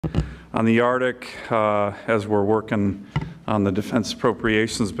on the Arctic as we're working on the Defense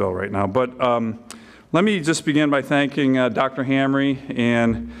Appropriations Bill right now. But let me just begin by thanking Dr. Hamry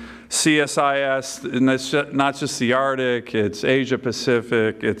and CSIS, and it's not just the Arctic, it's Asia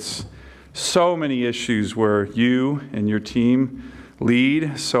Pacific, it's so many issues where you and your team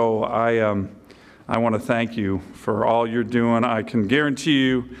lead. So I want to thank you for all you're doing. I can guarantee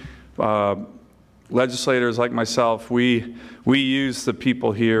you, legislators like myself, we use the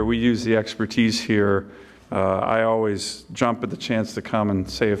people here, we use the expertise here. I always jump at the chance to come and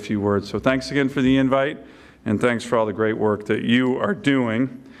say a few words. So thanks again for the invite, and thanks for all the great work that you are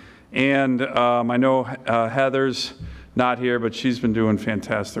doing. And I know Heather's not here, but she's been doing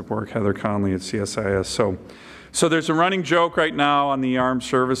fantastic work, Heather Conley at CSIS. So there's a running joke right now on the Armed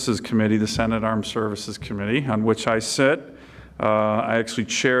Services Committee, the Senate Armed Services Committee, on which I sit. I actually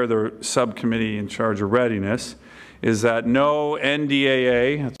chair the subcommittee in charge of readiness, is that no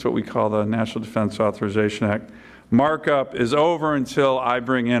NDAA, that's what we call the National Defense Authorization Act, markup is over until I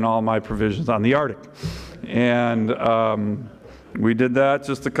bring in all my provisions on the Arctic. And we did that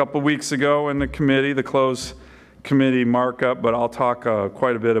just a couple weeks ago in the committee, the closed committee markup, but I'll talk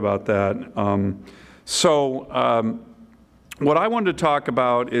quite a bit about that. What I wanted to talk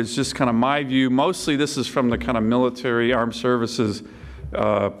about is just kind of my view. Mostly this is from the kind of military armed services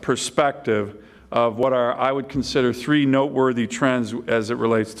perspective of what I would consider three noteworthy trends as it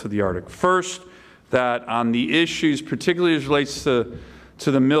relates to the Arctic. First, that on the issues, particularly as it relates to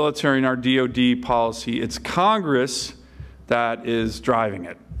the military and our DoD policy, it's Congress that is driving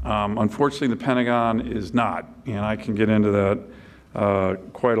it. Unfortunately, the Pentagon is not, and I can get into that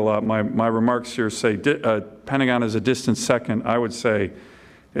quite a lot. My remarks here say Pentagon is a distant second. I would say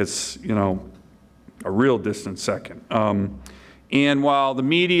it's, a real distant second. And while the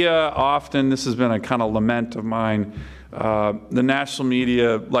media often, this has been a kind of lament of mine, the national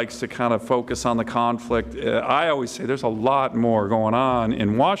media likes to kind of focus on the conflict. I always say there's a lot more going on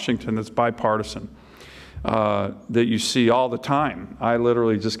in Washington that's bipartisan that you see all the time. I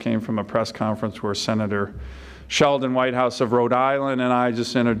literally just came from a press conference where Senator Sheldon Whitehouse of Rhode Island and I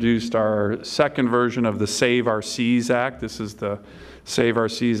just introduced our second version of the Save Our Seas Act. This is the Save Our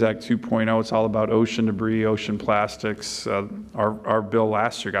Seas Act 2.0. It's all about ocean debris, ocean plastics. Our bill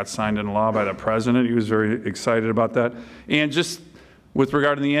last year got signed into law by the president. He was very excited about that. And just with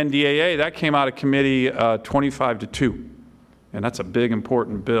regard to the NDAA, that came out of committee 25-2. And that's a big,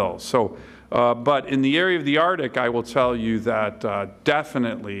 important bill. So, but in the area of the Arctic, I will tell you that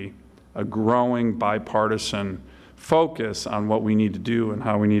definitely a growing bipartisan focus on what we need to do and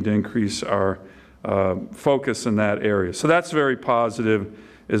how we need to increase our focus in that area. So that's very positive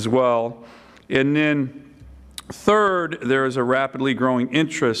as well. And then third, there is a rapidly growing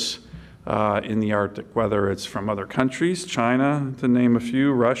interest in the Arctic, whether it's from other countries, China, to name a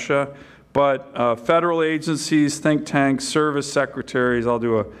few, Russia, but federal agencies, think tanks, service secretaries. I'll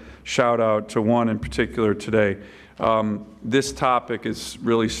do a shout out to one in particular today. This topic is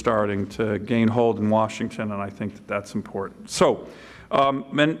really starting to gain hold in Washington, and I think that that's important. So,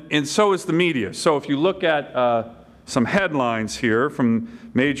 and so is the media. So if you look at some headlines here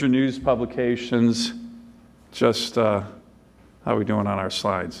from major news publications, just how are we doing on our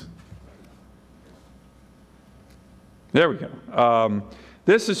slides? There we go.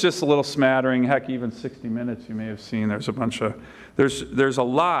 This is just a little smattering. Heck, even 60 Minutes you may have seen. There's a bunch of, there's a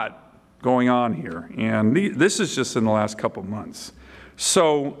lot going on here, and this is just in the last couple months.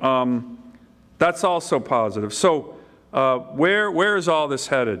 So that's also positive. So where is all this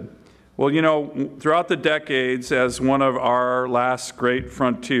headed? Well, throughout the decades, as one of our last great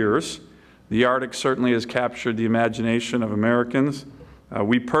frontiers, the Arctic certainly has captured the imagination of Americans.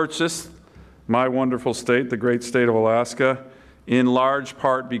 We purchased my wonderful state, the great state of Alaska, in large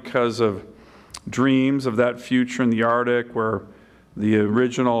part because of dreams of that future in the Arctic, where the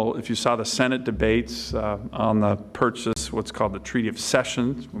original, if you saw the Senate debates on the purchase, what's called the Treaty of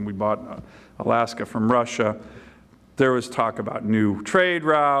Cession, when we bought Alaska from Russia, there was talk about new trade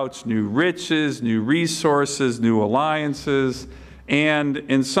routes, new riches, new resources, new alliances, and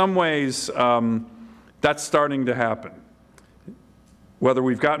in some ways, that's starting to happen. Whether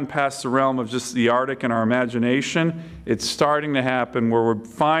we've gotten past the realm of just the Arctic and our imagination, it's starting to happen where we're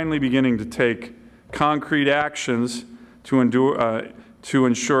finally beginning to take concrete actions to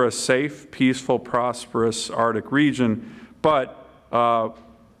ensure a safe, peaceful, prosperous Arctic region, but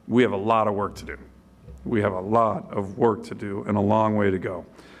we have a lot of work to do. We have a lot of work to do and a long way to go.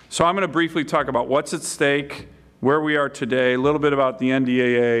 So I'm going to briefly talk about what's at stake, where we are today, a little bit about the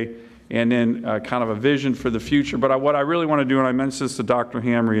NDAA, and then kind of a vision for the future. But what I really want to do, and I mentioned this to Dr.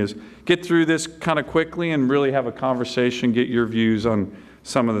 Hamry, is get through this kind of quickly and really have a conversation, get your views on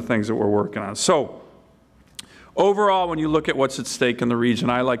some of the things that we're working on. So overall, when you look at what's at stake in the region,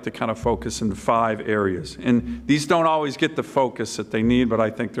 I like to kind of focus in 5 areas. And these don't always get the focus that they need, but I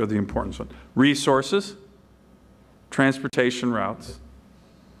think they're the important ones. Resources, transportation routes,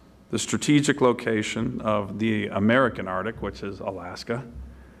 the strategic location of the American Arctic, which is Alaska,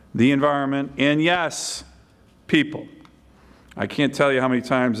 the environment, and yes, people. I can't tell you how many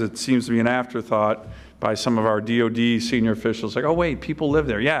times it seems to be an afterthought by some of our DOD senior officials, like, oh wait, people live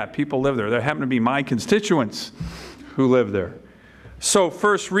there. Yeah, people live there. There happen to be my constituents who live there. So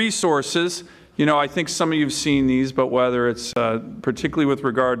first, resources. You know, I think some of you have seen these, but whether it's particularly with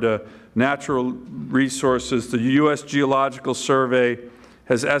regard to natural resources, the U.S. Geological Survey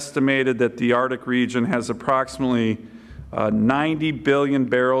has estimated that the Arctic region has approximately 90 billion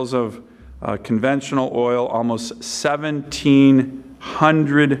barrels of conventional oil, almost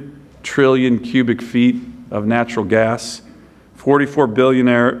 1,700 trillion cubic feet of natural gas, 44 billion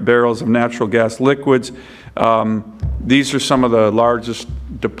barrels of natural gas liquids. These are some of the largest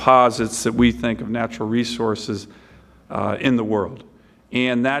deposits that we think of natural resources in the world.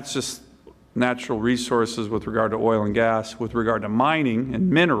 And that's just natural resources with regard to oil and gas. With regard to mining and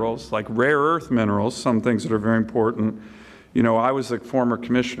minerals, like rare earth minerals, some things that are very important. You know, I was the former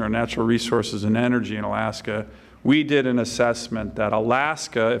commissioner of natural resources and energy in Alaska. We did an assessment that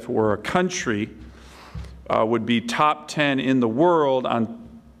Alaska, if it were a country, would be top 10 in the world on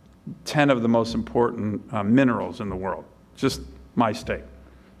 10 of the most important minerals in the world, just my state.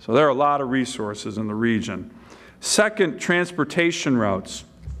 So there are a lot of resources in the region. Second, transportation routes.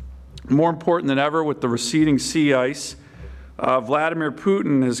 More important than ever with the receding sea ice, Vladimir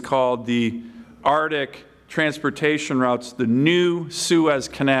Putin has called the Arctic transportation routes the new Suez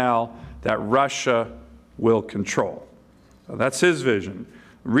Canal that Russia will control. So that's his vision.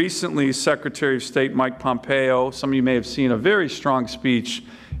 Recently, Secretary of State Mike Pompeo, some of you may have seen a very strong speech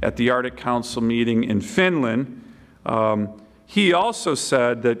at the Arctic Council meeting in Finland. He also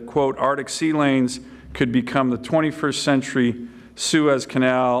said that, quote, Arctic sea lanes could become the 21st century Suez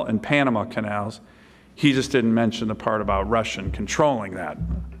Canal and Panama Canals. He just didn't mention the part about Russian controlling that.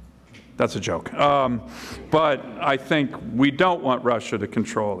 That's a joke. But I think we don't want Russia to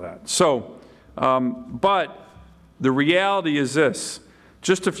control that. So, but the reality is this.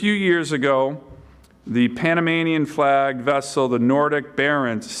 Just a few years ago, the Panamanian flagged vessel, the Nordic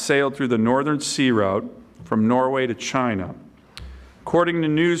Barents, sailed through the northern sea route from Norway to China. According to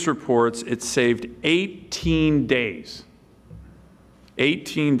news reports, it saved 18 days.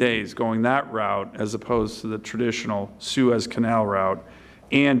 18 days going that route as opposed to the traditional Suez Canal route.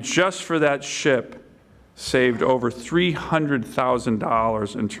 And just for that ship, saved over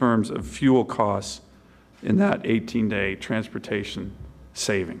 $300,000 in terms of fuel costs in that 18-day transportation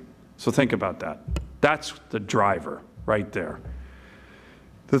saving. So think about that. That's the driver right there.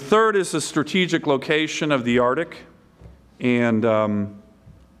 The third is the strategic location of the Arctic. And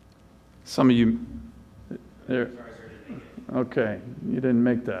some of you, there, okay, you didn't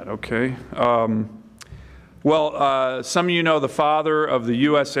make that, okay. Well, some of you know the father of the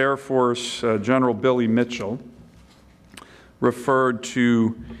U.S. Air Force, General Billy Mitchell, referred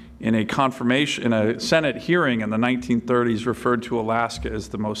to in a Senate hearing in the 1930s, referred to Alaska as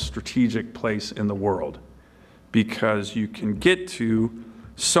the most strategic place in the world because you can get to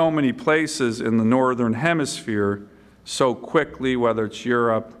so many places in the northern hemisphere so quickly, whether it's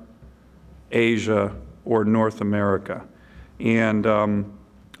Europe, Asia, or North America. And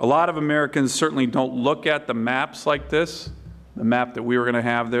a lot of Americans certainly don't look at the maps like this, the map that we were going to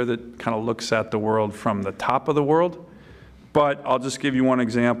have there that kind of looks at the world from the top of the world. But I'll just give you one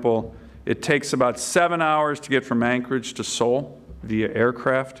example. It takes about 7 hours to get from Anchorage to Seoul via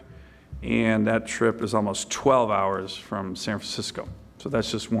aircraft, and that trip is almost 12 hours from San Francisco. So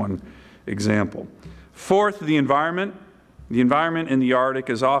that's just one example. Fourth, the environment. The environment in the Arctic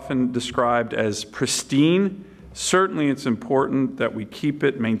is often described as pristine. Certainly it's important that we keep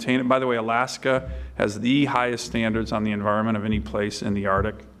it, maintain it. By the way, Alaska has the highest standards on the environment of any place in the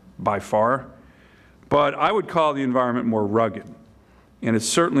Arctic by far. But I would call the environment more rugged. And it's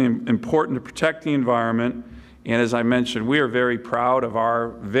certainly important to protect the environment. And as I mentioned, we are very proud of our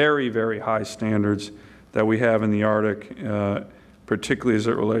very, very high standards that we have in the Arctic, particularly as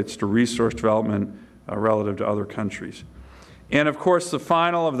it relates to resource development relative to other countries. And of course, the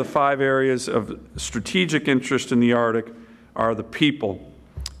final of the 5 areas of strategic interest in the Arctic are the people.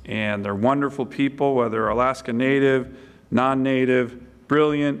 And they're wonderful people, whether Alaska Native, non-native,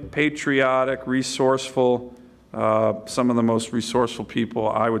 brilliant, patriotic, resourceful, some of the most resourceful people,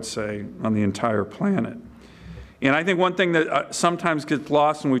 I would say, on the entire planet. And I think one thing that sometimes gets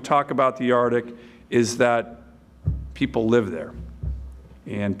lost when we talk about the Arctic is that people live there.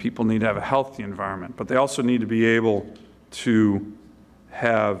 and people need to have a healthy environment, but they also need to be able to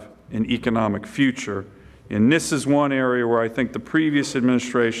have an economic future. And this is one area where I think the previous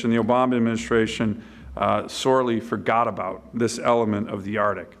administration, the Obama administration, sorely forgot about this element of the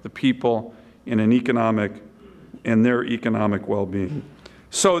Arctic, the people in an economic and their economic well-being.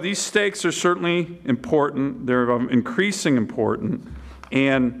 So these stakes are certainly important. They're of increasing importance.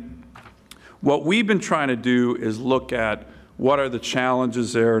 And what we've been trying to do is look at what are the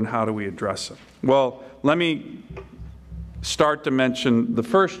challenges there and how do we address them. Well, let me start to mention the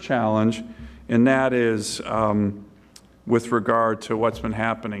first challenge, and that is with regard to what's been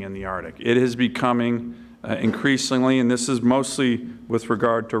happening in the Arctic. It is becoming increasingly, and this is mostly with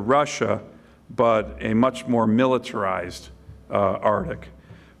regard to Russia, but a much more militarized Arctic.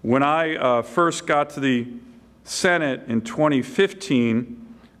 When I first got to the Senate in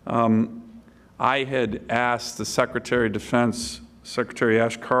 2015, I had asked the Secretary of Defense, Secretary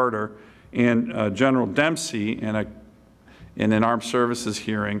Ash Carter, and General Dempsey in an Armed Services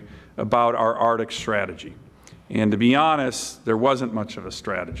hearing about our Arctic strategy. And to be honest, there wasn't much of a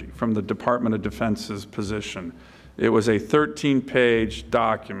strategy from the Department of Defense's position. It was a 13-page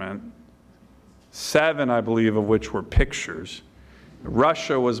document, 7, I believe, of which were pictures.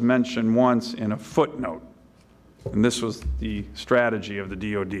 Russia was mentioned once in a footnote, and this was the strategy of the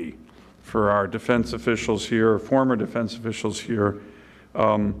DoD. For our defense officials here, former defense officials here,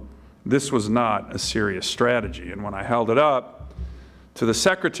 this was not a serious strategy. And when I held it up, to the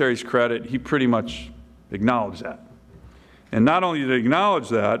Secretary's credit, he pretty much acknowledged that. And not only did he acknowledge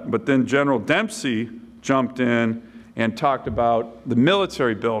that, but then General Dempsey jumped in and talked about the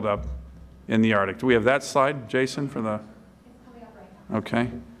military buildup in the Arctic. Do we have that slide, Jason, for the? Okay.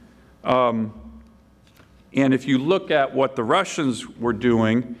 And if you look at what the Russians were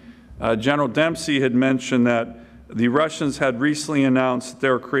doing, General Dempsey had mentioned that the Russians had recently announced that they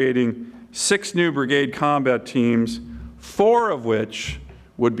were creating 6 new brigade combat teams, 4 of which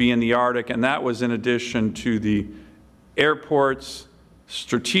would be in the Arctic, and that was in addition to the airports,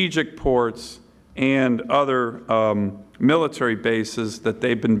 strategic ports, and other military bases that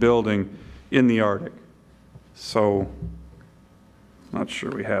they've been building in the Arctic. So, not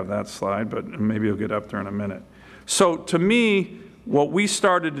sure we have that slide, but maybe it'll get up there in a minute. So to me, what we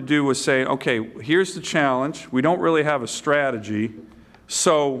started to do was say, okay, here's the challenge. We don't really have a strategy,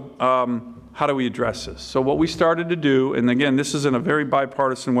 so how do we address this? So what we started to do, and again, this is in a very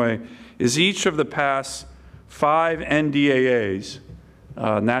bipartisan way, is each of the past 5 NDAAs,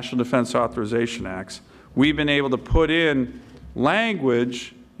 National Defense Authorization Acts, we've been able to put in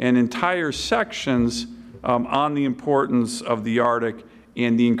language and entire sections on the importance of the Arctic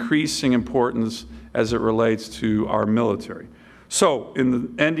and the increasing importance as it relates to our military. So in the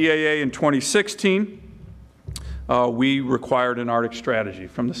NDAA in 2016, we required an Arctic strategy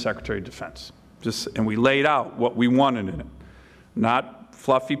from the Secretary of Defense. And we laid out what we wanted in it. Not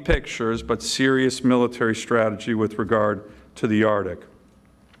fluffy pictures, but serious military strategy with regard to the Arctic.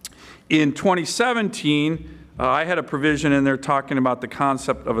 In 2017, I had a provision in there talking about the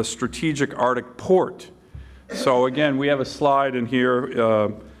concept of a strategic Arctic port. So again, we have a slide in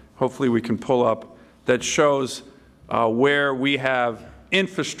here, hopefully we can pull up, that shows where we have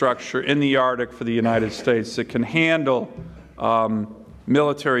infrastructure in the Arctic for the United States that can handle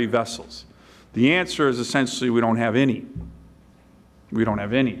military vessels. The answer is essentially we don't have any. We don't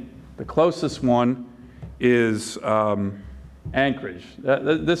have any. The closest one is Anchorage.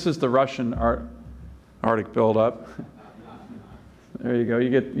 This is the Russian Arctic buildup. There you go. You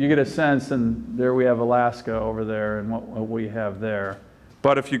get a sense, and there we have Alaska over there and what we have there.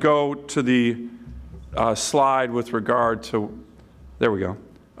 But if you go to the slide with regard to, there we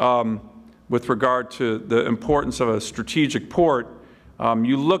go, with regard to the importance of a strategic port,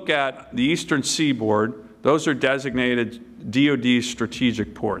 you look at the eastern seaboard, those are designated DoD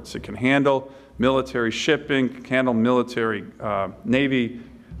strategic ports. It can handle military shipping, can handle military Navy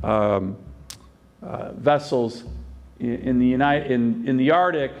vessels. In the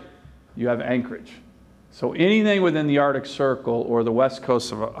Arctic, you have Anchorage. So anything within the Arctic Circle or the west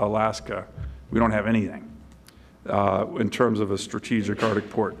coast of Alaska, we don't have anything in terms of a strategic Arctic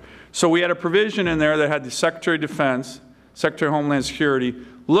port. So we had a provision in there that had the Secretary of Defense, Secretary of Homeland Security,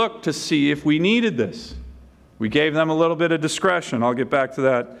 look to see if we needed this. We gave them a little bit of discretion. I'll get back to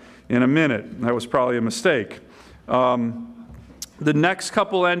that in a minute. That was probably a mistake. The next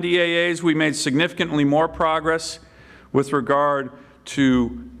couple NDAAs, we made significantly more progress with regard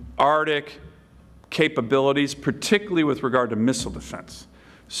to Arctic capabilities, particularly with regard to missile defense.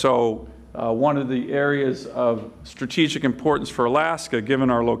 So one of the areas of strategic importance for Alaska, given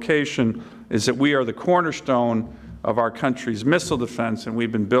our location, is that we are the cornerstone of our country's missile defense, and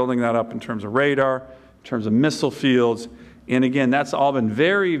we've been building that up in terms of radar, in terms of missile fields. And again, that's all been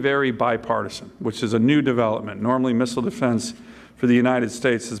very, very bipartisan, which is a new development. Normally, missile defense for the United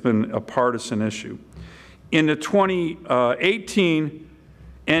States has been a partisan issue. In the 2018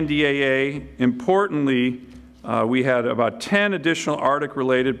 NDAA, importantly, we had about 10 additional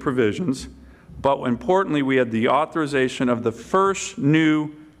Arctic-related provisions, but importantly, we had the authorization of the first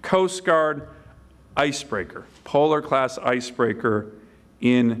new Coast Guard icebreaker, polar-class icebreaker,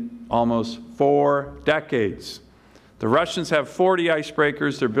 in almost 4 decades. The Russians have 40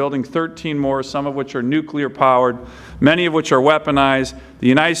 icebreakers. They're building 13 more, some of which are nuclear-powered, many of which are weaponized. The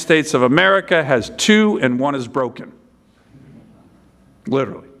United States of America has 2, and 1 is broken,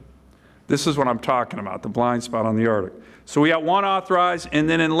 literally. This is what I'm talking about, the blind spot on the Arctic. So we got 1 authorized, and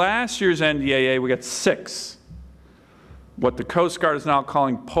then in last year's NDAA, we got 6, what the Coast Guard is now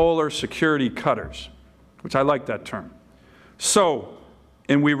calling polar security cutters, which I like that term. So,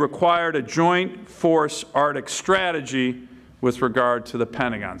 and we required a joint force Arctic strategy with regard to the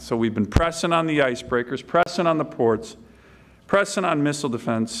Pentagon. So we've been pressing on the icebreakers, pressing on the ports, pressing on missile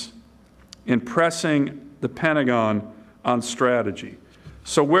defense, and pressing the Pentagon on strategy.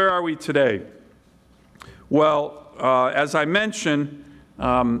 So where are we today? Well, as I mentioned,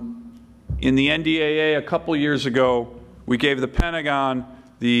 in the NDAA a couple years ago, we gave the Pentagon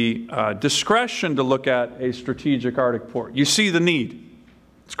the discretion to look at a strategic Arctic port. You see the need.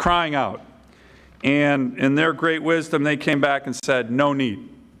 It's crying out. And in their great wisdom, they came back and said, no need.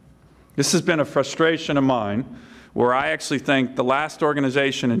 This has been a frustration of mine, where I actually think the last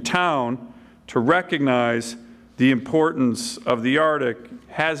organization in town to recognize the importance of the Arctic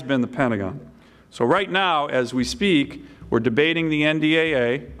has been the Pentagon. So right now, as we speak, we're debating the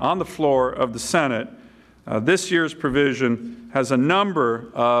NDAA on the floor of the Senate. This year's provision has a number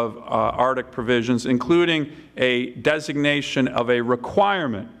of Arctic provisions, including a designation of a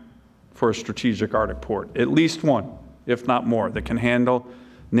requirement for a strategic Arctic port, at least 1, if not more, that can handle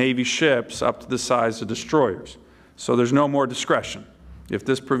Navy ships up to the size of destroyers. So there's no more discretion. If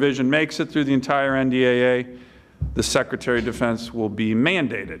this provision makes it through the entire NDAA, the Secretary of Defense will be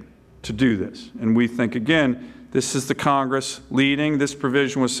mandated to do this. And we think, again, this is the Congress leading. This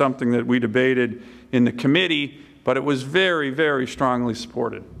provision was something that we debated in the committee, but it was very, very strongly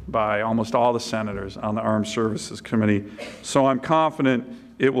supported by almost all the senators on the Armed Services Committee. So I'm confident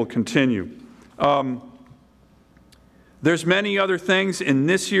it will continue. There's many other things in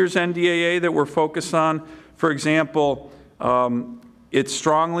this year's NDAA that we're focused on. For example, it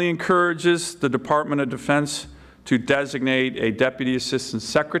strongly encourages the Department of Defense to designate a Deputy Assistant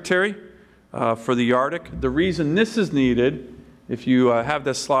Secretary for the Arctic. The reason this is needed, if you have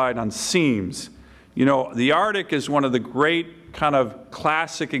this slide on seams, you know, the Arctic is one of the great kind of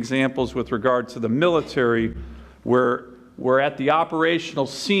classic examples with regard to the military, where we're at the operational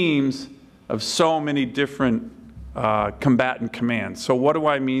seams of so many different combatant commands. So what do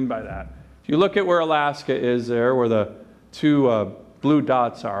I mean by that? If you look at where Alaska is there, where the 2 blue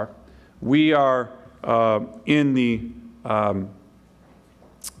dots are, we are in the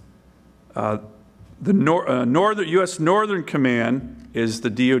U.S. Northern Command is the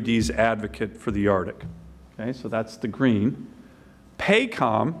DoD's advocate for the Arctic. Okay, so that's the green.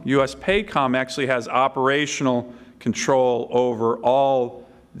 PACOM, U.S. PACOM, actually has operational control over all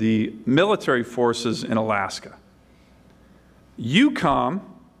the military forces in Alaska. EUCOM,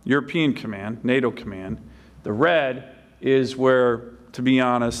 European Command, NATO Command, the red is where, to be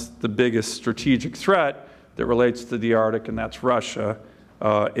honest, the biggest strategic threat that relates to the Arctic, and that's Russia,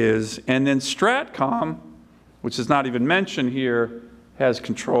 is. And then STRATCOM, which is not even mentioned here, has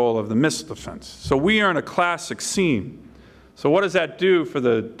control of the missile defense. So we are in a classic seam. So what does that do for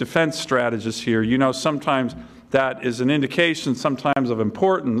the defense strategists here? You know, sometimes that is an indication sometimes of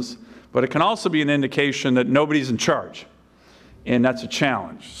importance, but it can also be an indication that nobody's in charge, and that's a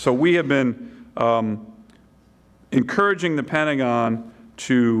challenge. So we have been encouraging the Pentagon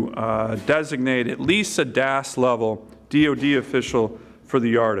to designate at least a DAS level DoD official for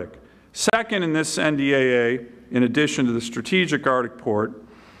the Arctic. Second, in this NDAA, in addition to the strategic Arctic port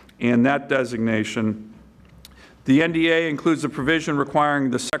and that designation, the NDAA includes a provision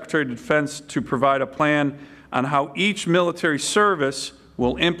requiring the Secretary of Defense to provide a plan on how each military service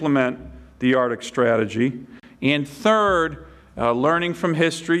will implement the Arctic strategy. And third, learning from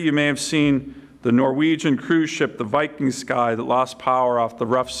history, you may have seen the Norwegian cruise ship, the Viking Sky, that lost power off the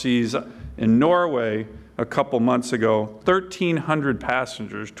rough seas in Norway a couple months ago. 1,300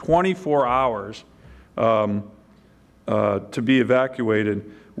 passengers, 24 hours to be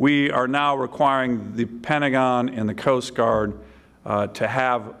evacuated. We are now requiring the Pentagon and the Coast Guard to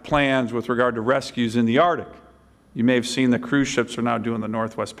have plans with regard to rescues in the Arctic. You may have seen the cruise ships are now doing the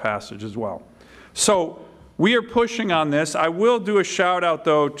Northwest Passage as well. So we are pushing on this. I will do a shout out,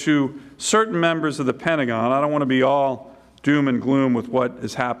 though, to certain members of the Pentagon. I don't want to be all doom and gloom with what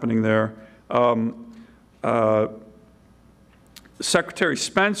is happening there. Secretary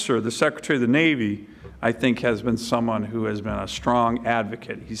Spencer, the Secretary of the Navy, I think has been someone who has been a strong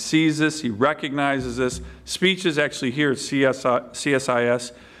advocate. He sees this, he recognizes this. Speeches actually here at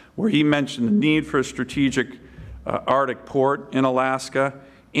CSIS, where he mentioned the need for a strategic Arctic port in Alaska,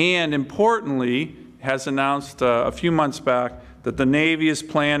 and importantly, has announced a few months back that the Navy is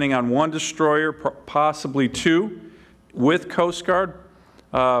planning on 1 destroyer, possibly 2, with Coast Guard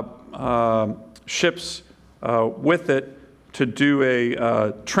ships with it to do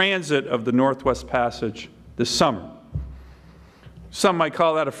a transit of the Northwest Passage this summer. Some might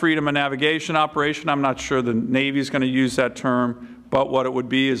call that a freedom of navigation operation. I'm not sure the Navy is going to use that term, but what it would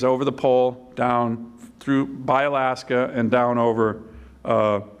be is over the pole, down through by Alaska and down over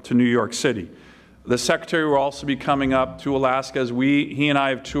to New York City. The Secretary will also be coming up to Alaska as he and I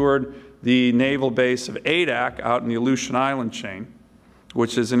have toured the naval base of Adak out in the Aleutian Island chain,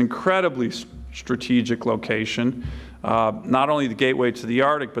 which is an incredibly strategic location. Not only the gateway to the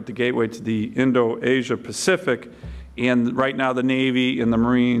Arctic, but the gateway to the Indo-Asia Pacific. And right now the Navy and the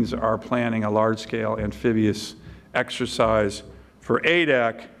Marines are planning a large-scale amphibious exercise for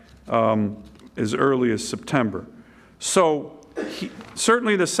Adak as early as September. So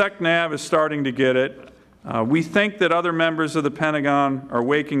certainly the SecNav is starting to get it. We think that other members of the Pentagon are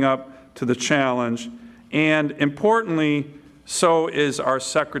waking up to the challenge. And importantly, so is our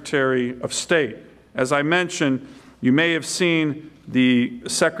Secretary of State. As I mentioned, you may have seen the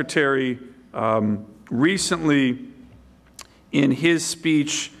Secretary recently in his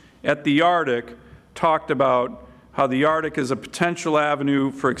speech at the Arctic talked about how the Arctic is a potential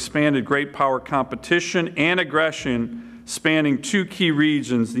avenue for expanded great power competition and aggression spanning 2 key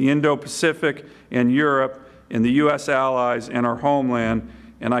regions, the Indo-Pacific and Europe, and the U.S. allies and our homeland.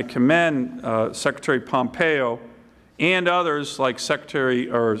 And I commend Secretary Pompeo and others like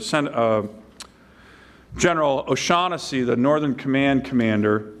General O'Shaughnessy, the Northern Command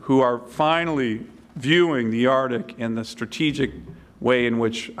Commander, who are finally viewing the Arctic in the strategic way in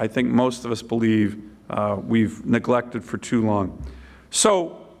which I think most of us believe we've neglected for too long.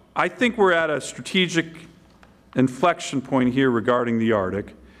 So I think we're at a strategic inflection point here regarding the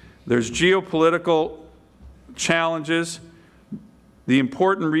Arctic. There's geopolitical challenges. The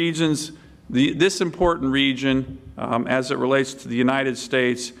important regions, this important region, as it relates to the United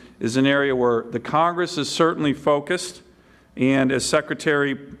States, is an area where the Congress is certainly focused. And as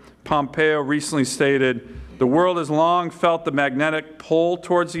Secretary Pompeo recently stated, the world has long felt the magnetic pull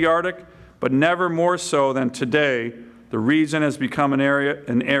towards the Arctic, but never more so than today. The region has become an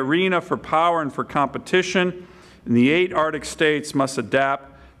arena for power and for competition, and the 8 Arctic states must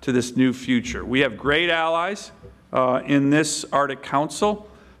adapt to this new future. We have great allies in this Arctic Council,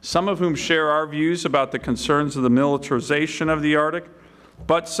 some of whom share our views about the concerns of the militarization of the Arctic,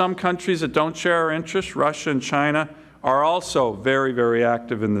 but some countries that don't share our interests, Russia and China, are also very, very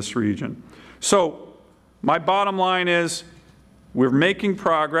active in this region. So my bottom line is we're making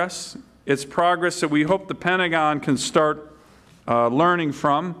progress. It's progress that we hope the Pentagon can start learning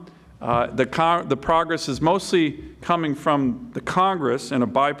from. The progress is mostly coming from the Congress in a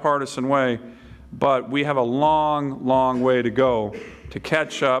bipartisan way, but we have a long, long way to go to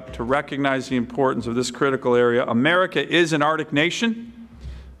catch up, to recognize the importance of this critical area. America is an Arctic nation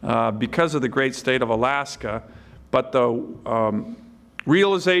because of the great state of Alaska, but the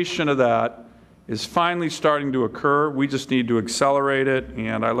realization of that is finally starting to occur. We just need to accelerate it,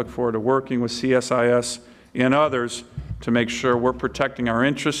 and I look forward to working with CSIS and others to make sure we're protecting our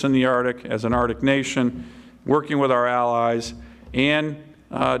interests in the Arctic as an Arctic nation, working with our allies, and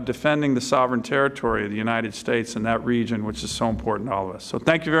defending the sovereign territory of the United States in that region, which is so important to all of us. So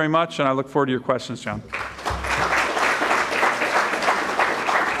thank you very much, and I look forward to your questions, John.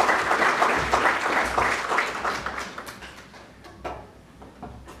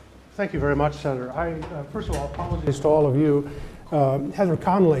 Thank you very much, Senator. First of all, apologies to all of you. Heather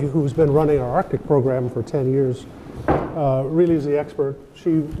Connolly, who's been running our Arctic program for 10 years, really is the expert.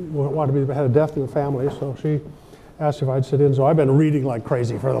 She wanted to be had a death in the family, so she asked if I'd sit in. So I've been reading like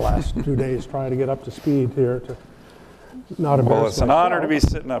crazy for the last 2 days, trying to get up to speed here to not embarrass Well, it's an myself. honor to be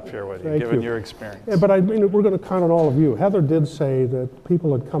sitting up here with you, given your experience. Yeah, but I mean, we're going to count on all of you. Heather did say that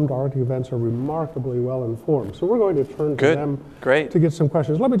people that come to Arctic events are remarkably well informed. So we're going to turn to them to get some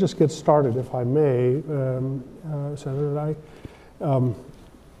questions. Let me just get started, if I may, Senator.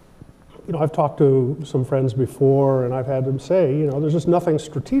 You know, I've talked to some friends before, and I've had them say, you know, there's just nothing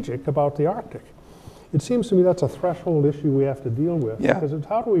strategic about the Arctic. it seems to me that's a threshold issue we have to deal with. Yeah. Because it's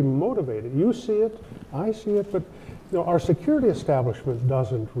how do we motivate it? You see it, I see it, but our security establishment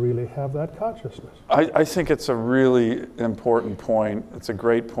doesn't really have that consciousness. I think it's a really important point. It's a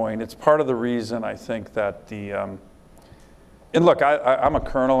great point. It's part of the reason I think that and look, I'm a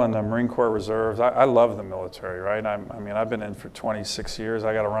colonel in the Marine Corps Reserves. I love the military, right? I mean, I've been in for 26 years.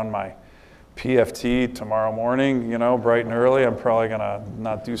 I got to run my PFT tomorrow morning, bright and early. I'm probably going to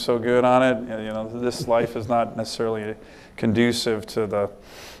not do so good on it. This life is not necessarily conducive to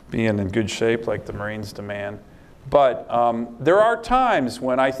being in good shape like the Marines demand. But there are times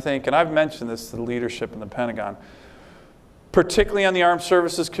when I think, and I've mentioned this to the leadership in the Pentagon, particularly on the Armed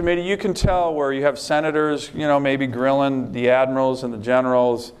Services Committee, you can tell where you have senators, maybe grilling the admirals and the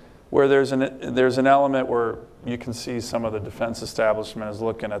generals, where there's an element where you can see some of the defense establishment is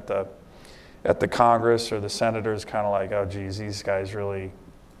looking at the Congress or the senators kind of like, oh, geez, these guys really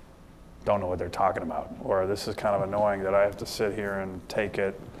don't know what they're talking about, or this is kind of annoying that I have to sit here and take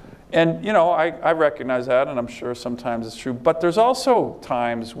it. And, I recognize that, and I'm sure sometimes it's true. But there's also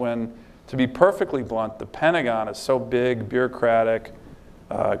times when, to be perfectly blunt, the Pentagon is so big, bureaucratic,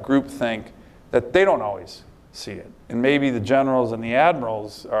 groupthink, that they don't always see it. And maybe the generals and the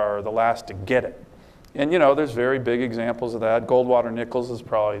admirals are the last to get it. And, there's very big examples of that. Goldwater Nichols is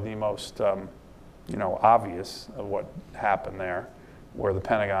probably the most, obvious of what happened there, where the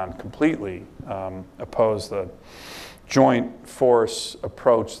Pentagon completely opposed the joint force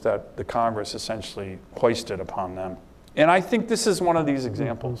approach that the Congress essentially hoisted upon them. And I think this is one of these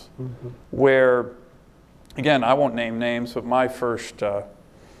examples where, again, I won't name names, but my first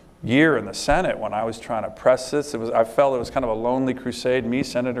year in the Senate when I was trying to press this, I felt it was kind of a lonely crusade, me,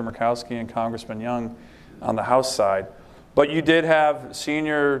 Senator Murkowski, and Congressman Young on the House side. But you did have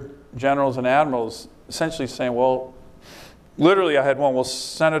senior generals and admirals essentially saying, well, literally I had one, well,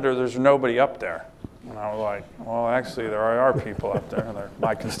 Senator, there's nobody up there. And I was like, well, actually, there are people up there. They're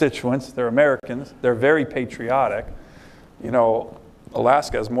my constituents. They're Americans. They're very patriotic.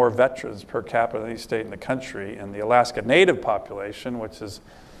 Alaska has more veterans per capita than any state in the country. And the Alaska Native population, which is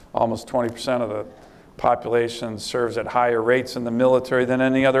almost 20% of the population, serves at higher rates in the military than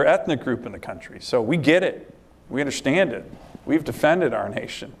any other ethnic group in the country. So we get it. We understand it. We've defended our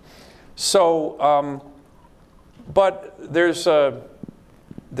nation. So, but there's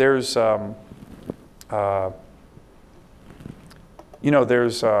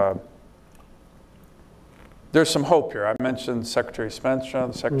some hope here. I mentioned Secretary Spencer,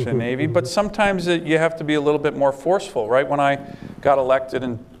 the Secretary of the Navy, but sometimes you have to be a little bit more forceful, right? When I got elected,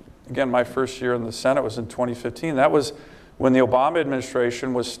 and again, my first year in the Senate was in 2015. That was when the Obama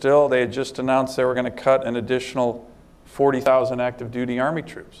administration was still, they had just announced they were going to cut an additional 40,000 active duty Army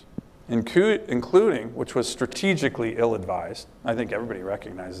troops, including, which was strategically ill-advised. I think everybody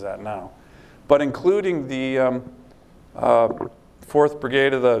recognizes that now. But including the 4th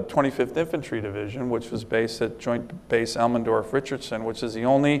Brigade of the 25th Infantry Division, which was based at Joint Base Elmendorf-Richardson, which is the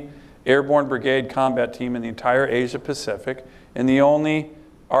only airborne brigade combat team in the entire Asia-Pacific, and the only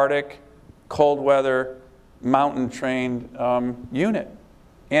Arctic, cold weather, mountain-trained unit.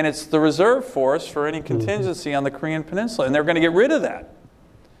 And it's the reserve force for any contingency on the Korean Peninsula, and they're going to get rid of that.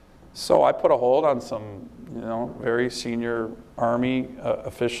 So I put a hold on some very senior Army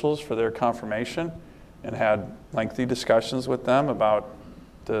officials for their confirmation and had lengthy discussions with them about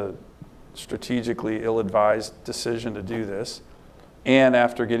the strategically ill-advised decision to do this. And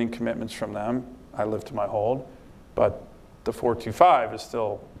after getting commitments from them, I lived to my hold. But the 425 is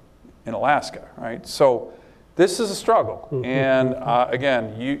still in Alaska, right? So this is a struggle. And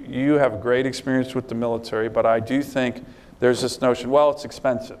again, you have great experience with the military, but I do think there's this notion, well, it's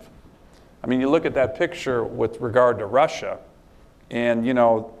expensive. I mean, you look at that picture with regard to Russia, and you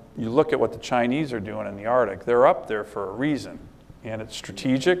look at what the Chinese are doing in the Arctic. They're up there for a reason, and it's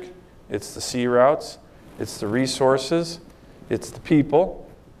strategic. It's the sea routes. It's the resources. It's the people.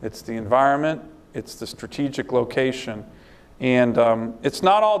 It's the environment. It's the strategic location. And it's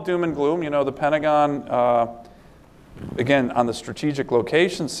not all doom and gloom. The Pentagon, again, on the strategic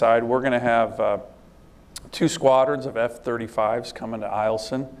location side, we're going to have 2 squadrons of F-35s coming to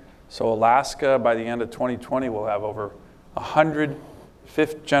Eielson. So Alaska, by the end of 2020, will have over 100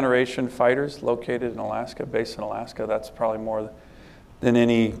 fifth-generation fighters located in Alaska, based in Alaska. That's probably more than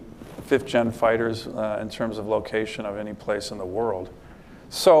any fifth-gen fighters in terms of location of any place in the world.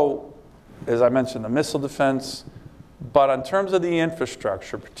 So, as I mentioned, the missile defense, but in terms of the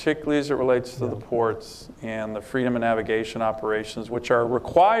infrastructure, particularly as it relates to the ports and the freedom of navigation operations, which are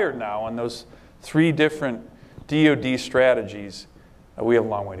required now in those 3 different DoD strategies, we have a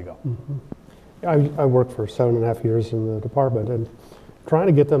long way to go. I worked for 7.5 years in the department, and trying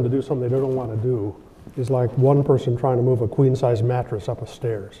to get them to do something they don't want to do is like one person trying to move a queen-size mattress up a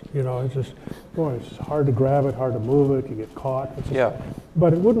stairs. You know, it's just, boy, it's hard to grab it, hard to move it, you get caught. It's just, Yeah.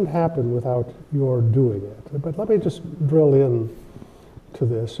 But it wouldn't happen without your doing it. But let me just drill in to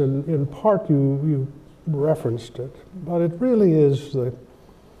this. And in part, you referenced it, but it really is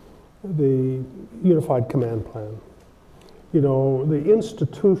the unified command plan. You know, the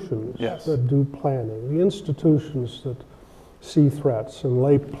institutions Yes. that do planning, the institutions that see threats and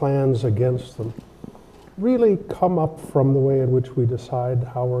lay plans against them, really come up from the way in which we decide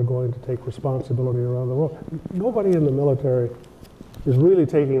how we're going to take responsibility around the world. Nobody in the military is really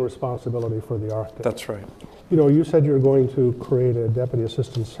taking responsibility for the Arctic. That's right. You know, you said you're going to create a deputy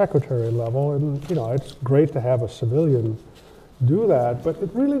assistant secretary level, and you know, it's great to have a civilian do that, but it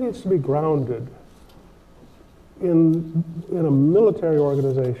really needs to be grounded in a military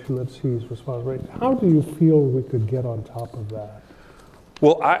organization that sees responsibility. How do you feel we could get on top of that?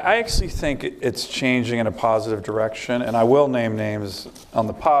 Well, I actually think it's changing in a positive direction, and I will name names on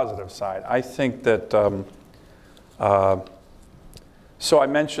the positive side. I think that, so I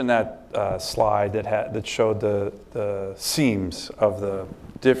mentioned that slide that showed the seams of the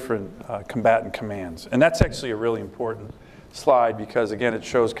different combatant commands, and that's actually a really important slide because, again, it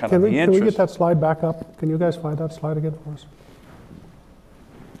shows kind of the interest. Can we get that slide back up? Can you guys find that slide again for us?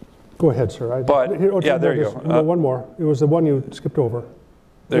 Go ahead, sir. Yeah, there you go. No, one more. It was the one you skipped over.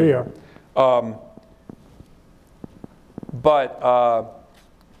 There you are. But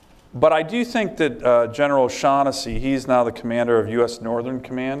I do think that General Shaughnessy, he's now the commander of U.S. Northern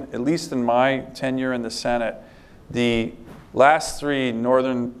Command. At least in my tenure in the Senate, the last three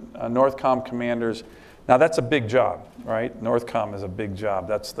Northcom commanders, now that's a big job, right? Northcom is a big job.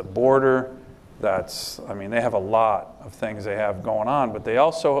 That's the border. I mean, they have a lot of things they have going on, but they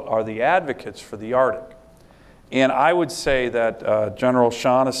also are the advocates for the Arctic. And I would say that General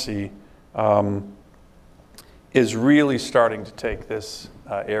Shaughnessy is really starting to take this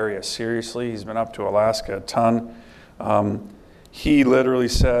area seriously. He's been up to Alaska a ton. He literally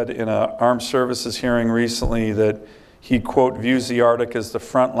said in an armed services hearing recently that he, quote, views the Arctic as the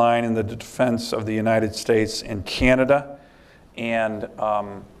front line in the defense of the United States and Canada. And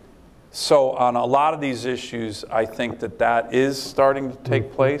so on a lot of these issues, I think that is starting to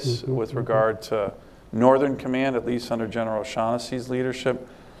take place with regard to Northern Command, at least under General Shaughnessy's leadership.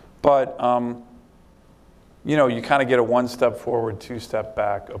 But, you know, you kind of get a one-step forward, two-step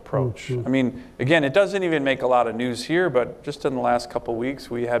back approach. I mean, again, it doesn't even make a lot of news here, but just in the last couple of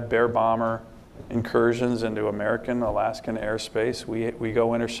weeks, we had Bear bomber incursions into American, Alaskan airspace. We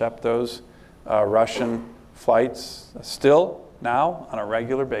go intercept those Russian flights still now on a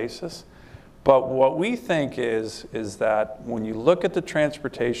regular basis. But what we think is that when you look at the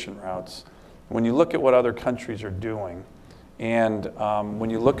transportation routes, when you look at what other countries are doing, and when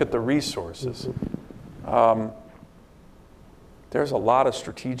you look at the resources, there's a lot of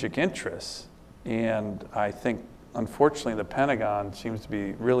strategic interests. And I think, unfortunately, the Pentagon seems to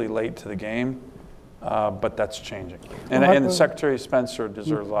be really late to the game, but that's changing. And Secretary Spencer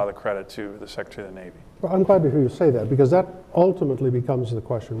deserves a lot of credit to the Secretary of the Navy. Well, I'm glad to hear you say that, because that ultimately becomes the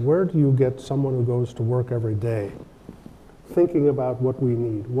question. Where do you get someone who goes to work every day thinking about what we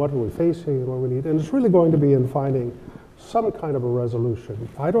need, what are we facing, and what we need? And it's really going to be in finding some kind of a resolution.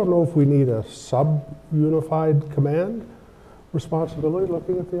 I don't know if we need a sub-unified command responsibility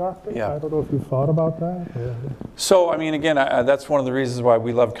looking at the Arctic. Yeah. I don't know if you've thought about that. Yeah. So, I mean, again, that's one of the reasons why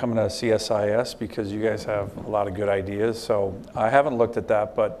we love coming to CSIS, because you guys have a lot of good ideas. So I haven't looked at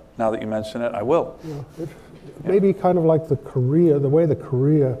that, but now that you mention it, I will. Yeah. Maybe kind of like the way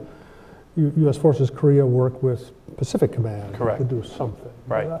the U.S. Forces Korea work with Pacific Command. Correct. To do something.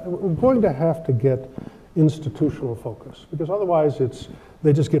 Right. We're going to have to get institutional focus, because otherwise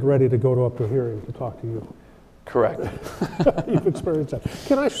they just get ready to go up to a hearing to talk to you. Correct. You've experienced that.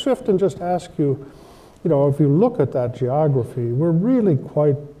 Can I shift and just ask you, if you look at that geography, we're really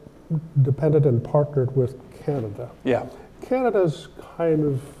quite dependent and partnered with Canada. Yeah. Canada's kind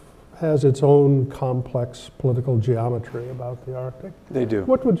of has its own complex political geometry about the Arctic. They do.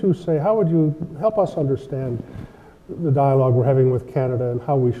 What would you say? How would you help us understand the dialogue we're having with Canada and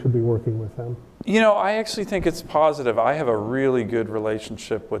how we should be working with them? I actually think it's positive. I have a really good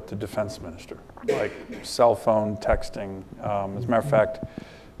relationship with the defense minister, like cell phone, texting. As a matter of fact,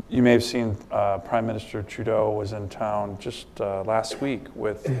 you may have seen Prime Minister Trudeau was in town just last week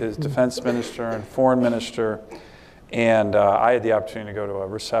with his defense minister and foreign minister. And I had the opportunity to go to a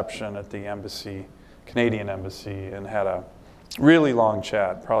reception at the embassy, Canadian embassy, and had a really long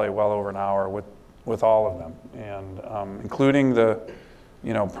chat, probably well over an hour with all of them, and including the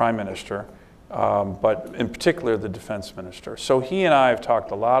Prime Minister, but in particular the defense minister. So he and I have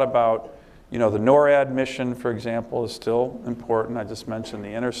talked a lot about You know, the NORAD mission, for example, is still important. I just mentioned the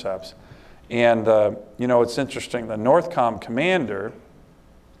intercepts. And, you know, it's interesting. The NORTHCOM commander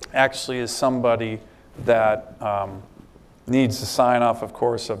actually is somebody that needs the sign-off, of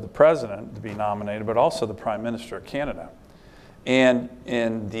course, of the president to be nominated, but also the Prime Minister of Canada. And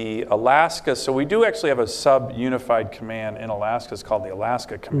in the Alaska, so we do actually have a sub-unified command in Alaska. It's called the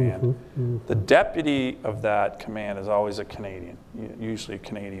Alaska Command. The deputy of that command is always a Canadian, usually a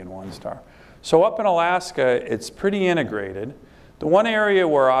Canadian one-star. So up in Alaska, it's pretty integrated. The one area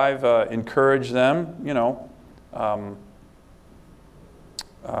where I've encouraged them, you know,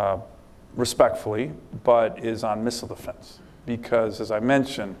 respectfully, but is on missile defense. Because, as I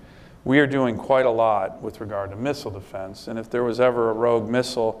mentioned, we are doing quite a lot with regard to missile defense. And if there was ever a rogue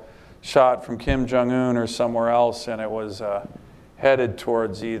missile shot from Kim Jong-un or somewhere else and it was headed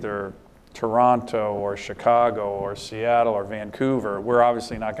towards either Toronto or Chicago or Seattle or Vancouver, we're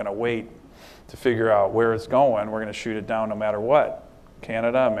obviously not going to wait to figure out where it's going. We're going to shoot it down no matter what.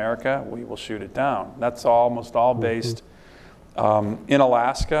 Canada, America, we will shoot it down. That's almost all based in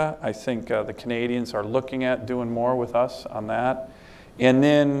Alaska. I think the Canadians are looking at doing more with us on that. And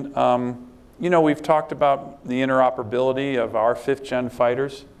then, you know, we've talked about the interoperability of our 5th-gen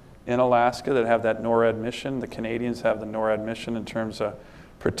fighters in Alaska that have that NORAD mission. The Canadians have the NORAD mission in terms of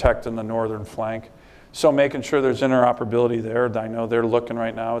protecting the northern flank. So making sure there's interoperability there. I know they're looking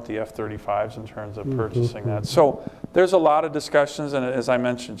right now at the F-35s in terms of purchasing that. So there's a lot of discussions, and as I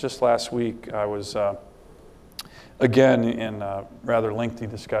mentioned just last week, I was, again, in rather lengthy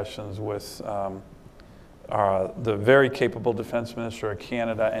discussions with the very capable Defense Minister of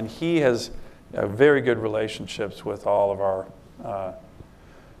Canada, and he has very good relationships with all of our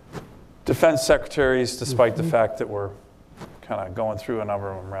defense secretaries, despite the fact that we're kind of going through a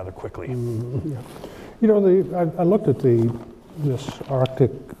number of them rather quickly. Yeah. You know, I looked at this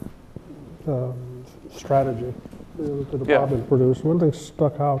Arctic strategy that the Department produced. One thing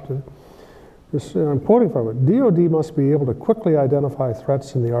stuck out. I'm quoting from it. DoD must be able to quickly identify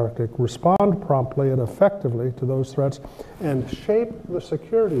threats in the Arctic, respond promptly and effectively to those threats, and shape the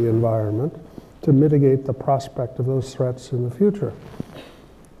security environment to mitigate the prospect of those threats in the future.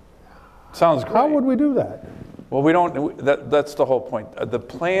 Sounds great. How would we do that? Well, we don't, that's the whole point. The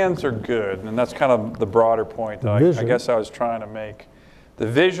plans are good, and that's kind of the broader point that I guess I was trying to make. The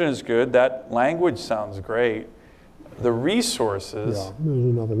vision is good. That language sounds great. The resources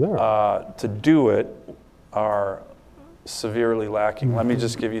to do it are severely lacking. Let me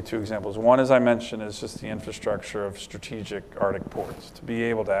just give you 2 examples. One, as I mentioned, is just the infrastructure of strategic Arctic ports. To be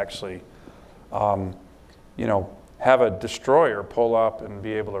able to actually, you know, have a destroyer pull up and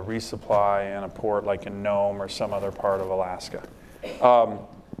be able to resupply in a port like in Nome or some other part of Alaska.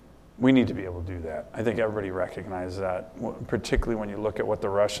 We need to be able to do that. I think everybody recognizes that, particularly when you look at what the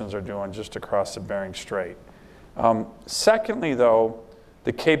Russians are doing just across the Bering Strait. Secondly, though,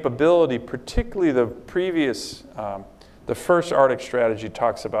 the capability, particularly the previous, the first Arctic strategy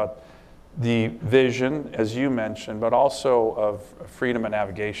talks about the vision, as you mentioned, but also of freedom of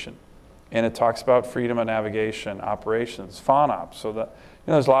navigation. And it talks about freedom of navigation operations, FONOP. So that,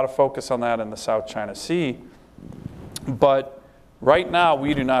 you know, there's a lot of focus on that in the South China Sea. But right now,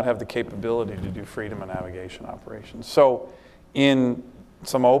 we do not have the capability to do freedom of navigation operations. So in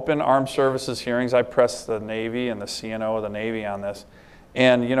some open armed services hearings, I pressed the Navy and the CNO of the Navy on this.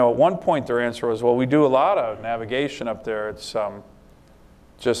 And, you know, at one point their answer was, well, we do a lot of navigation up there. It's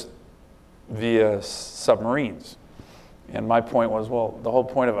just via submarines. And my point was, well, the whole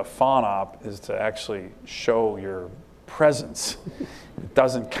point of a FONOP is to actually show your presence. It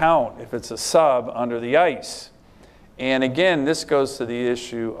doesn't count if it's a sub under the ice. And again, this goes to the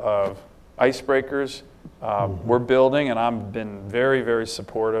issue of icebreakers. We're building, and I've been very, very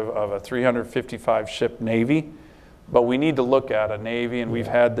supportive of a 355-ship Navy. But we need to look at a Navy, and we've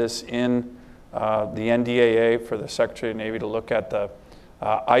had this in the NDAA for the Secretary of Navy to look at the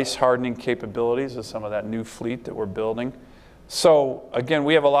ice hardening capabilities of some of that new fleet that we're building. So again,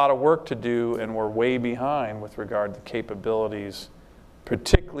 we have a lot of work to do, and we're way behind with regard to capabilities,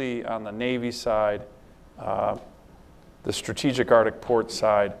 particularly on the Navy side, the strategic Arctic port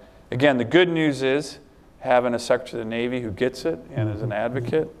side. Again, the good news is having a Secretary of the Navy who gets it and is an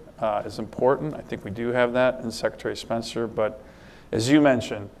advocate is important. I think we do have that in Secretary Spencer. But as you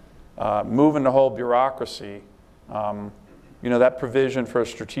mentioned, moving the whole bureaucracy, you know, that provision for a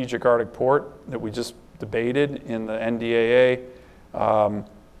strategic Arctic port that we just debated in the NDAA,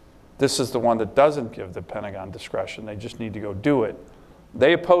 this is the one that doesn't give the Pentagon discretion. They just need to go do it.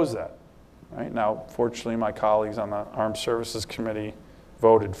 They oppose that. Right? Now, fortunately, my colleagues on the Armed Services Committee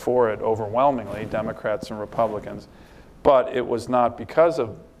voted for it overwhelmingly, Democrats and Republicans. But it was not because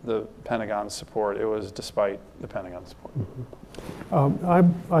of the Pentagon's support. It was despite the Pentagon's support.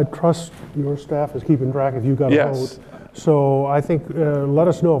 I trust your staff is keeping track if you got a Yes. vote. So I think let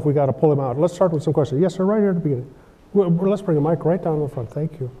us know if we got to pull them out. Let's start with some questions. Yes, sir, right here at the beginning. Let's bring a mic right down in the front.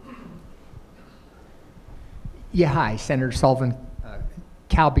 Thank you. Yeah, hi, Senator Sullivan,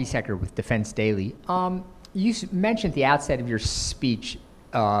 Cal B. Secretary with Defense Daily. You mentioned at the outset of your speech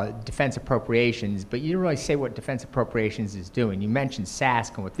defense appropriations, but you didn't really say what defense appropriations is doing. You mentioned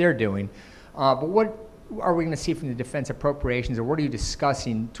SASC and what they're doing, but what are we going to see from the defense appropriations, or what are you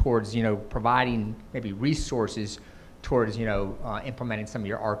discussing towards, providing maybe resources towards, implementing some of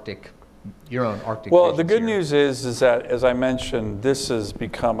your own Arctic Well, the visions good here? news is that, as I mentioned, this has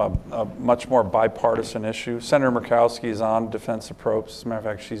become a much more bipartisan issue. Senator Murkowski is on defense appropriations. As a matter of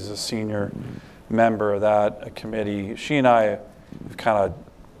fact, she's a senior member of that committee. She and I have kind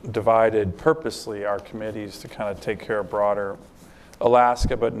of divided purposely our committees to kind of take care of broader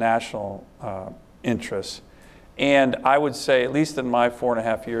Alaska, but national interests. And I would say, at least in my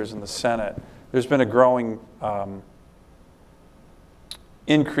 4.5 years in the Senate, there's been a growing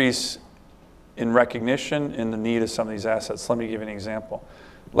increase in recognition in the need of some of these assets. Let me give you an example.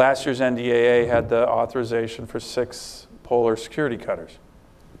 Last year's NDAA had the authorization for 6 polar security cutters.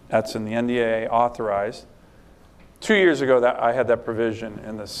 That's in the NDAA authorized. 2 years ago, I had that provision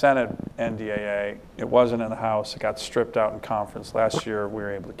in the Senate NDAA. It wasn't in the House. It got stripped out in conference. Last year, we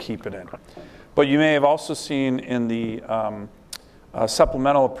were able to keep it in. But you may have also seen in the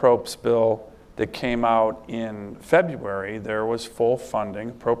supplemental appropriations bill that came out in February, there was full funding,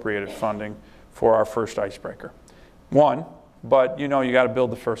 appropriated funding, for our first icebreaker. One, but you got to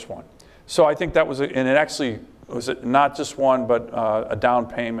build the first one. So I think that was, and it actually was not just one, but a down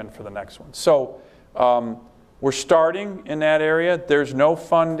payment for the next one. So we're starting in that area. There's no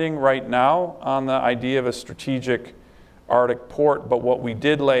funding right now on the idea of a strategic Arctic port, but what we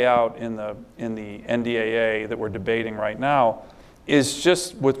did lay out in the NDAA that we're debating right now is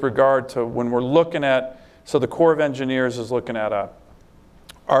just with regard to when we're looking at, so the Corps of Engineers is looking at a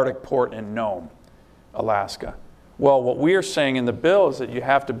Arctic port in Nome, Alaska. Well, what we are saying in the bill is that you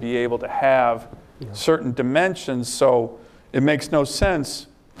have to be able to have certain dimensions, so it makes no sense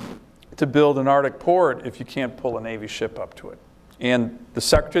to build an Arctic port if you can't pull a Navy ship up to it. And the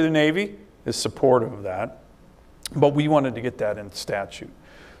Secretary of the Navy is supportive of that, but we wanted to get that in statute.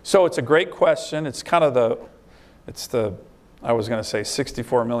 So it's a great question. It's kind of I was going to say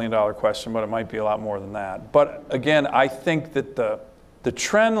 $64 million question, but it might be a lot more than that. But again, I think that the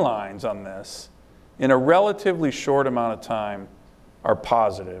trend lines on this in a relatively short amount of time are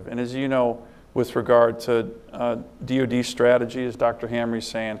positive. And as you know, with regard to DoD strategy, as Dr. Hamry's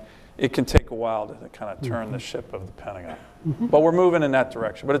saying, it can take a while to kind of turn the ship of the Pentagon. But we're moving in that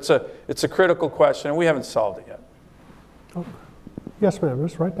direction. But it's a critical question, and we haven't solved it yet. Oh. Yes, ma'am.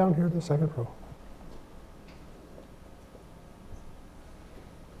 Just right down here in the second row.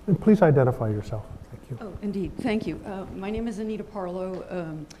 And please identify yourself. Thank you. Oh, indeed. Thank you. My name is Anita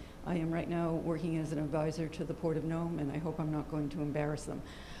Parlow. I am right now working as an advisor to the Port of Nome, and I hope I'm not going to embarrass them.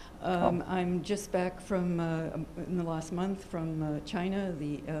 I'm just back from, in the last month, from China,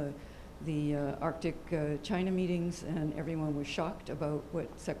 the Arctic China meetings, and everyone was shocked about what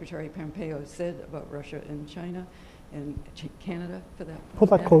Secretary Pompeo said about Russia and China, and Canada, for that Pull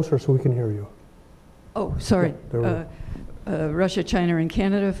that matter. closer so we can hear you. Oh, sorry. Yeah, there we go. Russia, China, and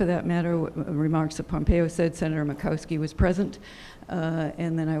Canada, for that matter, remarks that Pompeo said. Senator Murkowski was present.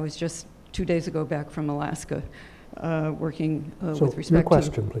 And then I was just 2 days ago back from Alaska, working with respect to... your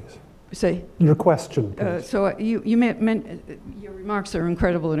question, please. Say? Your question, please. So you meant your remarks are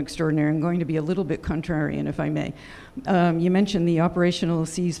incredible and extraordinary. I'm going to be a little bit contrarian, if I may. You mentioned the operational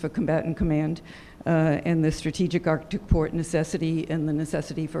Cs for combatant command, and the strategic Arctic port necessity, and the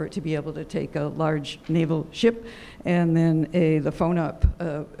necessity for it to be able to take a large naval ship, and then the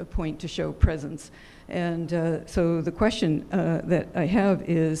phone-up point to show presence. And so the question that I have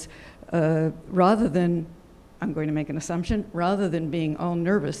is, rather than, I'm going to make an assumption, rather than being all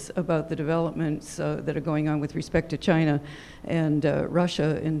nervous about the developments that are going on with respect to China and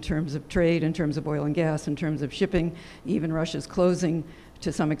Russia in terms of trade, in terms of oil and gas, in terms of shipping, even Russia's closing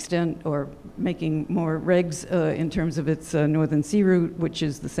to some extent, or making more regs in terms of its northern sea route, which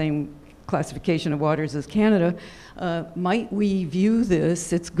is the same classification of waters as Canada. Might we view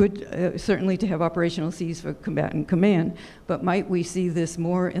this, it's good certainly to have operational Cs for combatant command, but might we see this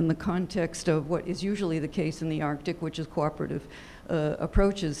more in the context of what is usually the case in the Arctic, which is cooperative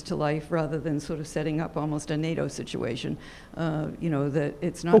approaches to life, rather than sort of setting up almost a NATO situation? That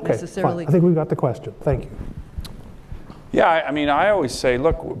it's not necessarily... Fine. I think we've got the question. Thank you. Yeah, I mean, I always say,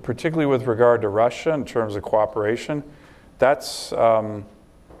 look, particularly with regard to Russia in terms of cooperation, that's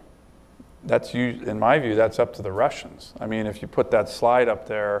in my view, that's up to the Russians. I mean, if you put that slide up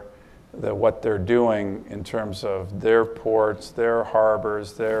there, what they're doing in terms of their ports, their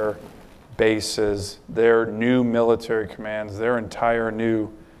harbors, their bases, their new military commands, their entire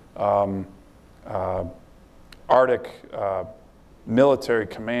new Arctic military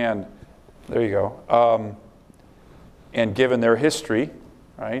command, there you go. And given their history,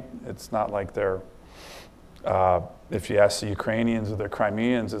 right, it's not like they're, if you ask the Ukrainians or the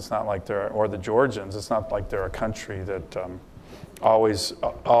Crimeans, it's not like they're, or the Georgians, it's not like they're a country that always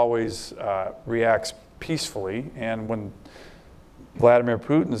reacts peacefully. And when Vladimir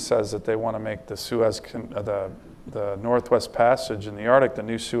Putin says that they want to make the the Northwest Passage in the Arctic the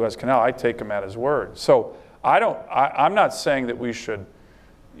new Suez Canal, I take him at his word. So I'm not saying that we should,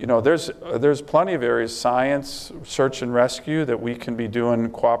 you know, there's plenty of areas, science, search and rescue, that we can be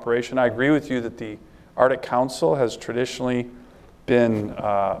doing cooperation. I agree with you that the Arctic Council has traditionally been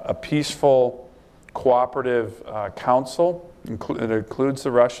a peaceful, cooperative council. It includes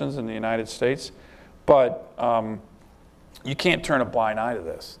the Russians and the United States. But you can't turn a blind eye to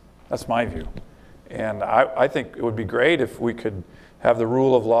this. That's my view. And I think it would be great if we could have the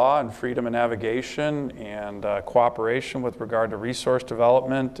rule of law and freedom of navigation and cooperation with regard to resource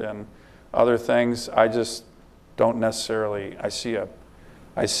development and other things. I just don't necessarily, I see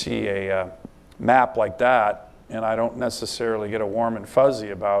a map like that, and I don't necessarily get a warm and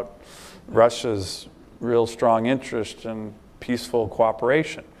fuzzy about Russia's real strong interest in peaceful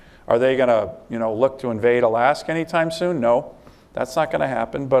cooperation. Are they going to, you know, look to invade Alaska anytime soon? No, that's not going to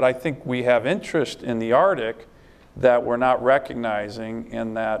happen. But I think we have interest in the Arctic that we're not recognizing,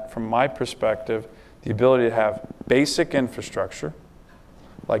 in that, from my perspective, the ability to have basic infrastructure,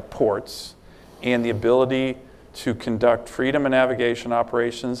 like ports, and the ability to conduct freedom of navigation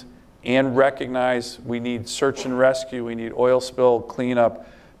operations, and recognize we need search and rescue, we need oil spill cleanup,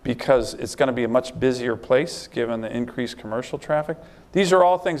 because it's going to be a much busier place given the increased commercial traffic. These are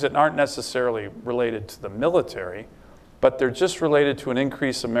all things that aren't necessarily related to the military, but they're just related to an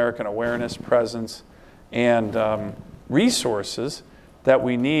increased American awareness, presence, and resources that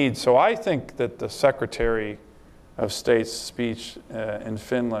we need. So I think that the Secretary of State's speech in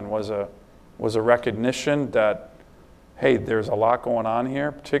Finland was a recognition that, hey, there's a lot going on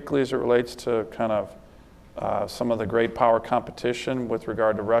here, particularly as it relates to kind of some of the great power competition with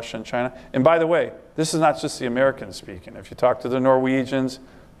regard to Russia and China. And by the way, this is not just the Americans speaking. If you talk to the Norwegians,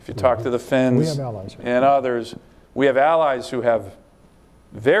 if you talk to the Finns and others, we have allies who have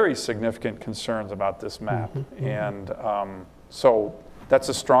very significant concerns about this map. And so that's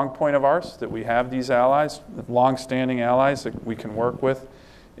a strong point of ours, that we have these allies, long-standing allies that we can work with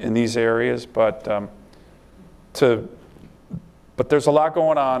in these areas. But there's a lot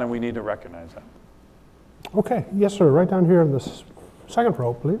going on, and we need to recognize that. Okay, yes, sir. Right down here in the second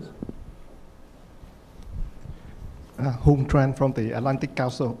row, please. Hung Tran from the Atlantic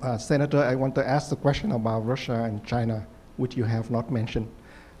Council. Senator, I want to ask the question about Russia and China, which you have not mentioned.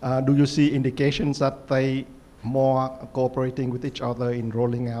 Do you see indications that they more cooperating with each other in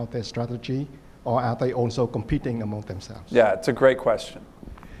rolling out their strategy, or are they also competing among themselves? Yeah, it's a great question.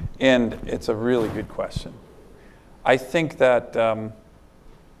 And it's a really good question. I think that,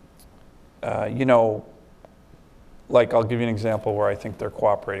 you know, like, I'll give you an example where I think they're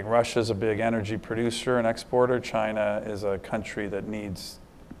cooperating. Russia's a big energy producer and exporter. China is a country that needs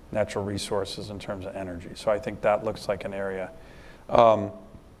natural resources in terms of energy. So I think that looks like an area.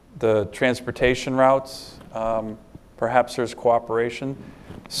 The transportation routes, perhaps there's cooperation.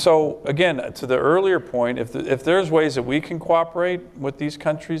 So again, to the earlier point, if there's ways that we can cooperate with these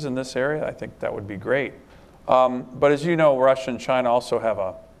countries in this area, I think that would be great. But as you know, Russia and China also have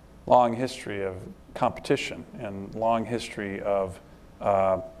a long history of competition and long history of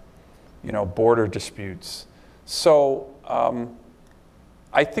you know, border disputes. So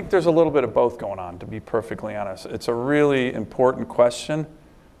I think there's a little bit of both going on, to be perfectly honest. It's a really important question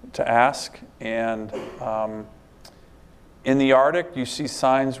to ask, and in the Arctic you see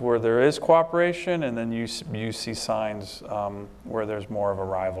signs where there is cooperation, and then you see signs where there's more of a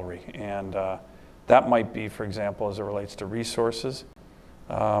rivalry, and that might be, for example, as it relates to resources,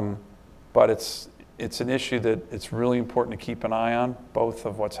 but it's an issue that it's really important to keep an eye on, both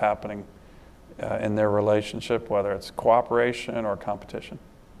of what's happening in their relationship, whether it's cooperation or competition.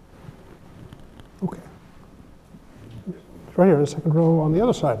 Okay. Right here in the second row on the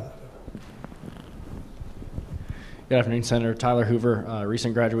other side. Good afternoon, Senator. Tyler Hoover,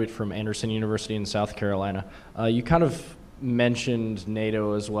 recent graduate from Anderson University in South Carolina. You kind of mentioned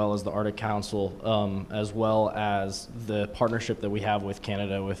NATO as well as the Arctic Council, as well as the partnership that we have with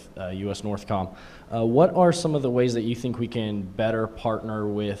Canada with US Northcom. What are some of the ways that you think we can better partner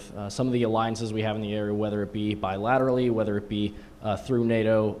with some of the alliances we have in the area, whether it be bilaterally, whether it be through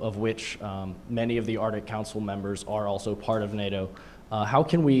NATO, of which many of the Arctic Council members are also part of NATO? How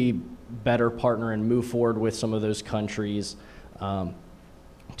can we better partner and move forward with some of those countries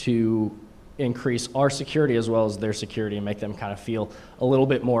to increase our security as well as their security and make them kind of feel a little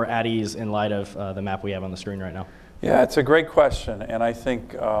bit more at ease in light of the map we have on the screen right now? Yeah, it's a great question, and I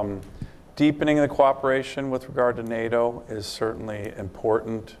think deepening the cooperation with regard to NATO is certainly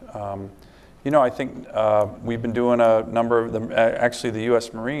important. You know, I think we've been doing a number of them. Actually, the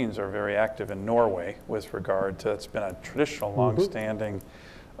U.S. Marines are very active in Norway with regard to, it's been a traditional, long-standing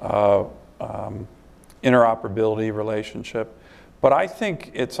interoperability relationship. But I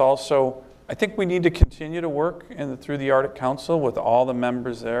think it's also, I think we need to continue to work through the Arctic Council with all the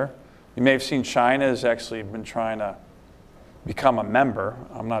members there. You may have seen China has actually been trying to become a member.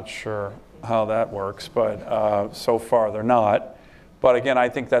 I'm not sure how that works, but so far they're not. But again, I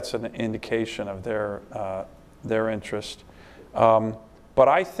think that's an indication of their interest. But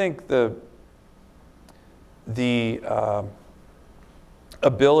I think the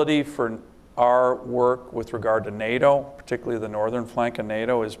ability for our work with regard to NATO, particularly the northern flank of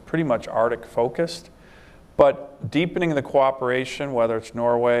NATO, is pretty much Arctic focused. But deepening the cooperation, whether it's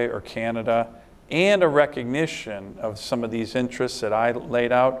Norway or Canada, and a recognition of some of these interests that I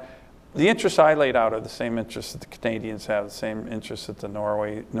laid out. The interests I laid out are the same interests that the Canadians have, the same interests that the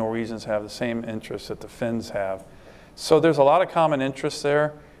Norwegians have, the same interests that the Finns have. So there's a lot of common interests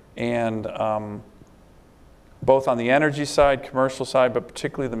there, and both on the energy side, commercial side, but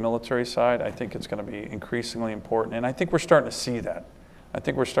particularly the military side, I think it's going to be increasingly important. And I think we're starting to see that. I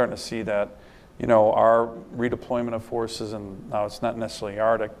think we're starting to see that. You know, our redeployment of forces, and now it's not necessarily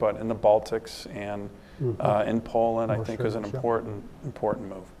Arctic, but in the Baltics and in Poland, I think is an important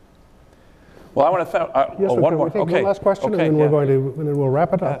move. Well, I want to yes, one more. Take Okay. one last question, okay, and then and then we'll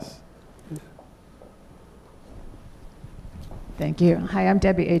wrap it up. Yes. Thank you. Hi, I'm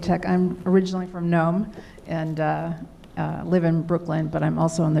Debbie Atek. I'm originally from Nome and live in Brooklyn, but I'm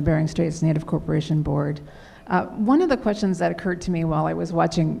also on the Bering Straits Native Corporation Board. One of the questions that occurred to me while I was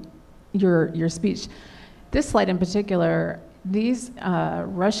watching your speech, this slide in particular, these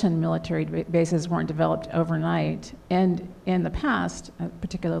Russian military bases weren't developed overnight. And in the past,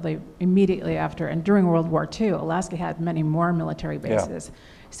 particularly immediately after and during World War II, Alaska had many more military bases. Yeah.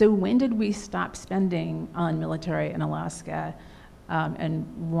 So when did we stop spending on military in Alaska?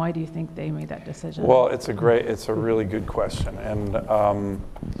 And why do you think they made that decision? Well, it's a really good question. And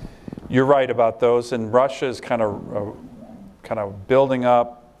you're right about those. And Russia is kind of building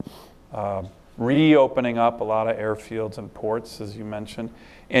up, reopening up a lot of airfields and ports, as you mentioned.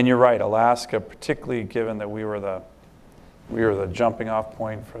 And you're right, Alaska, particularly given that we were the jumping off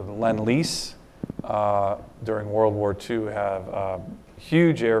point for the Lend-Lease during World War II, have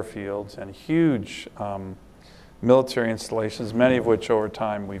huge airfields and huge military installations, many of which over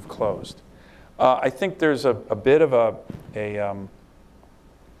time we've closed. I think there's a bit of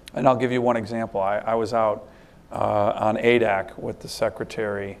and I'll give you one example. I was out on ADAC with the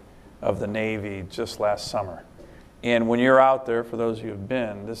Secretary of the Navy just last summer. And when you're out there, for those of you who've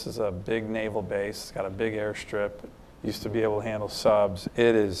been, this is a big naval base. It's got a big airstrip. Used to be able to handle subs.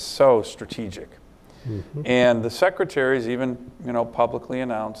 It is so strategic. Mm-hmm. And the secretaries even, publicly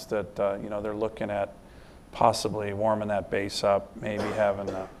announced that, they're looking at possibly warming that base up, maybe having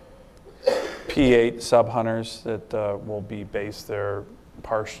P-8 sub-hunters that will be based there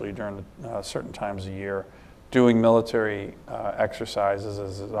partially during certain times of year, doing military exercises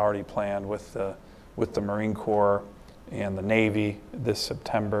as is already planned with the Marine Corps and the Navy this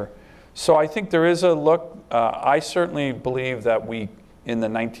September. So I think there is a look. I certainly believe that we, in the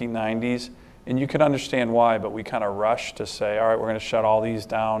 1990s, and you can understand why, but we kind of rushed to say, all right, we're going to shut all these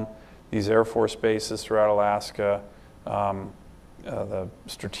down, these Air Force bases throughout Alaska, the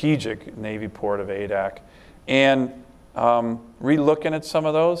strategic Navy port of Adak, and re-looking at some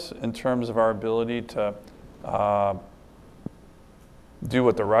of those in terms of our ability to do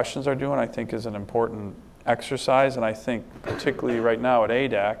what the Russians are doing, I think is an important exercise. And I think particularly right now at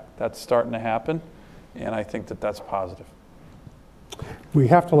ADAC, that's starting to happen. And I think that that's positive. We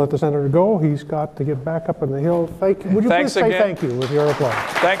have to let the senator go. He's got to get back up on the hill. Thank you. Would you Thanks please say again. thank you with your applause?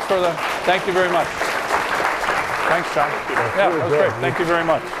 Thank you very much. Thanks, John. Yeah, that was great. Thank you very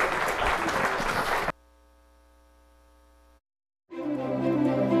much.